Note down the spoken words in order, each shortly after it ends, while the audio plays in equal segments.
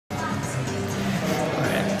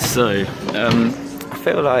So, I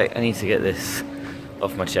feel like I need to get this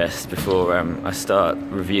off my chest before I start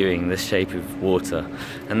reviewing The Shape of Water.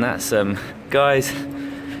 And that's, guys,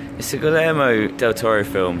 it's a Guillermo del Toro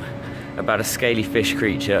film about a scaly fish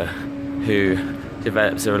creature who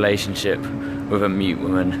develops a relationship with a mute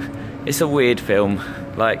woman. It's a weird film,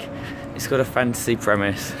 like, it's got a fantasy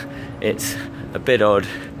premise, it's a bit odd,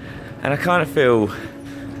 and I kind of feel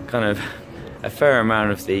a fair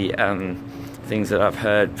amount of the things that I've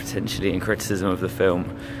heard potentially in criticism of the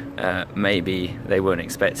film, maybe they weren't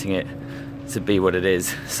expecting it to be what it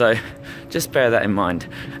is. So just bear that in mind.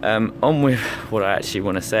 On with what I actually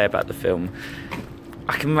want to say about the film.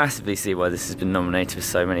 I can massively see why this has been nominated for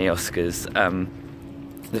so many Oscars.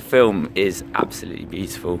 The film is absolutely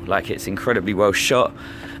beautiful. Like, it's incredibly well shot.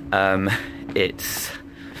 It's,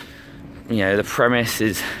 you know, the premise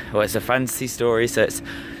is, well, it's a fantasy story, so it's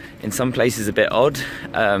in some places a bit odd.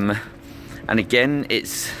 And again,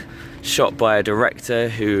 it's shot by a director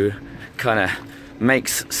who kind of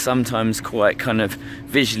makes sometimes quite kind of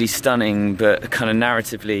visually stunning, but kind of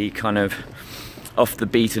narratively kind of off the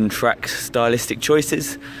beaten track stylistic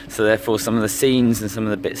choices. So therefore some of the scenes and some of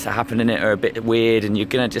the bits that happen in it are a bit weird, and you're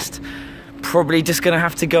gonna probably just gonna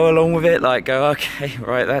have to go along with it, like go, okay,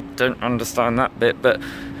 right, that don't understand that bit, but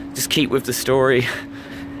just keep with the story.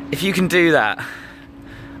 If you can do that,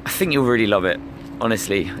 I think you'll really love it.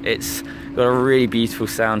 Honestly, it's got a really beautiful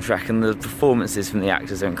soundtrack, and the performances from the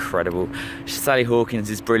actors are incredible. Sally Hawkins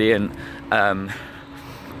is brilliant.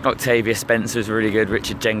 Octavia Spencer is really good.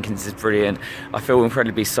 Richard Jenkins is brilliant. I feel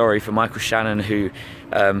incredibly sorry for Michael Shannon, who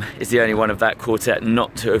is the only one of that quartet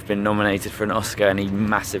not to have been nominated for an Oscar, and he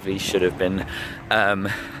massively should have been.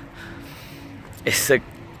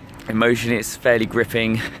 Emotionally, it's fairly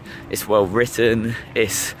gripping. It's well written.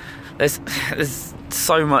 There's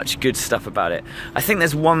so much good stuff about it. I think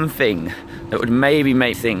there's one thing that would maybe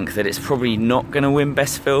make me think that it's probably not going to win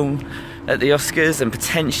Best Film at the Oscars, and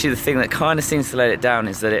potentially the thing that kind of seems to let it down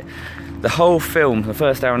is that the whole film, the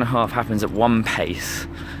first hour and a half, happens at one pace,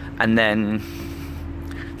 and then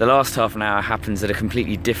the last half an hour happens at a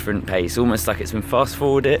completely different pace, almost like it's been fast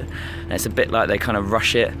forwarded, and it's a bit like they kind of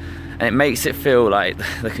rush it, and it makes it feel like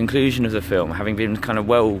the conclusion of the film, having been kind of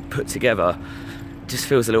well put together, just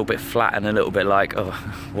feels a little bit flat and a little bit like, oh,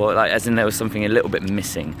 well, like as in there was something a little bit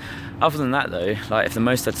missing. Other than that though, like if the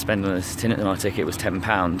most I'd spend on a cinema ticket was £10,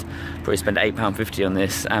 probably spend £8.50 on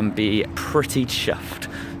this and be pretty chuffed.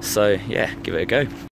 So yeah, give it a go.